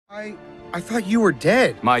I thought you were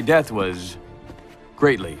dead. My death was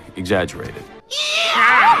greatly exaggerated.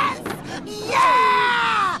 Yes!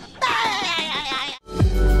 Yeah!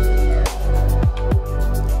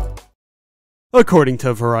 According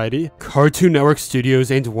to Variety, Cartoon Network Studios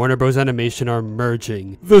and Warner Bros. Animation are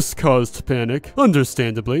merging. This caused panic,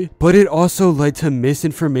 understandably, but it also led to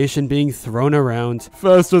misinformation being thrown around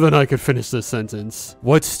faster than I could finish this sentence.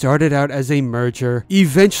 What started out as a merger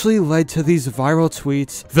eventually led to these viral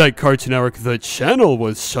tweets that Cartoon Network the channel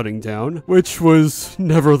was shutting down, which was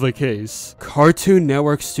never the case. Cartoon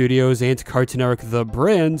Network Studios and Cartoon Network the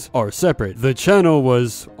brand are separate. The channel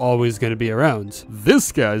was always going to be around.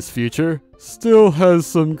 This guy's future still has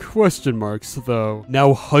some question marks, though.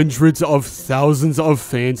 Now hundreds of thousands of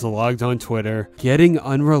fans logged on Twitter, getting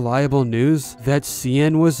unreliable news that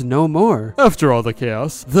CN was no more. After all the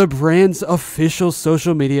chaos, the brand's official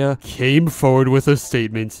social media came forward with a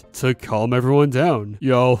statement to calm everyone down.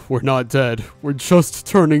 Y'all, we're not dead. We're just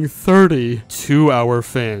turning 30. To our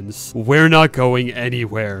fans, we're not going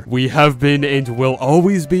anywhere. We have been and will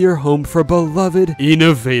always be your home for beloved,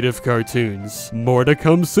 innovative cartoons. More to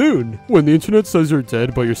come soon. When the internet says you're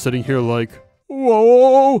dead, but you're sitting here like,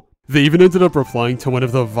 whoa. They even ended up replying to one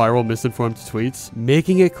of the viral misinformed tweets,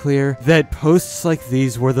 making it clear that posts like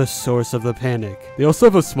these were the source of the panic. They also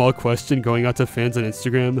have a small question going out to fans on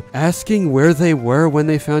Instagram, asking where they were when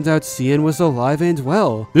they found out CN was alive and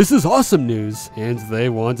well. This is awesome news, and they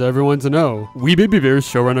want everyone to know. We Baby Bears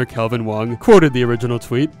showrunner Calvin Wong quoted the original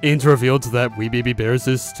tweet and revealed that We Baby Bears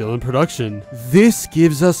is still in production. This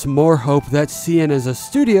gives us more hope that CN as a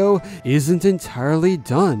studio isn't entirely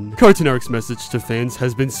done. Cartoon Network's message to fans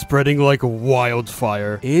has been spreading like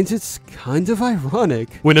wildfire, and it's kind of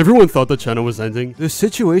ironic. When everyone thought the channel was ending, the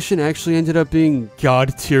situation actually ended up being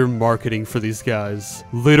god-tier marketing for these guys.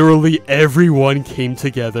 Literally everyone came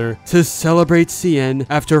together to celebrate CN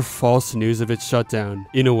after false news of its shutdown.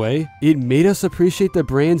 In a way, it made us appreciate the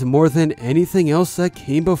brand more than anything else that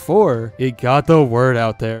came before. It got the word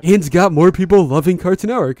out there, and got more people loving Cartoon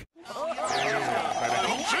Network.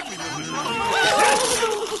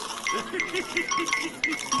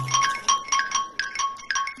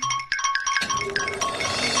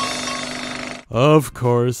 Of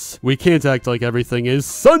course, we can't act like everything is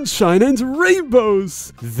sunshine and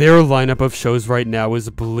rainbows. Their lineup of shows right now is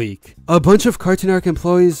bleak. A bunch of Cartoon Network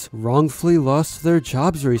employees wrongfully lost their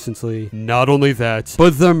jobs recently. Not only that,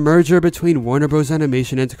 but the merger between Warner Bros.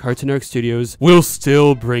 Animation and Cartoon Network Studios will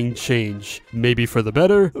still bring change. Maybe for the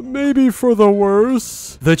better, maybe for the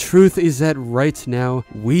worse. The truth is that right now,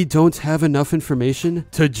 we don't have enough information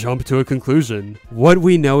to jump to a conclusion. What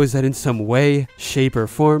we know is that in some way, shape, or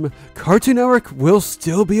form, Cartoon Network will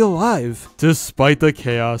still be alive. Despite the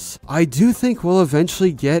chaos, I do think we'll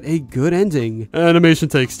eventually get a good ending. Animation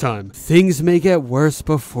takes time. Things may get worse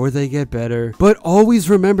before they get better, but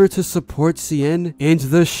always remember to support CN and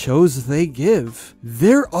the shows they give.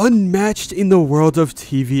 They're unmatched in the world of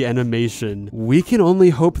TV animation. We can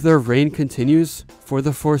only hope their reign continues for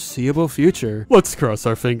the foreseeable future. Let's cross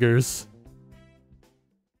our fingers.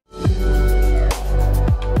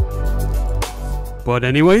 But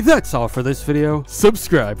anyway, that's all for this video.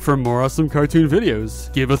 Subscribe for more awesome cartoon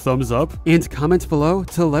videos. Give a thumbs up and comment below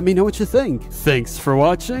to let me know what you think. Thanks for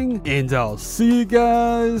watching, and I'll see you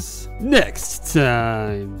guys next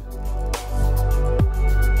time.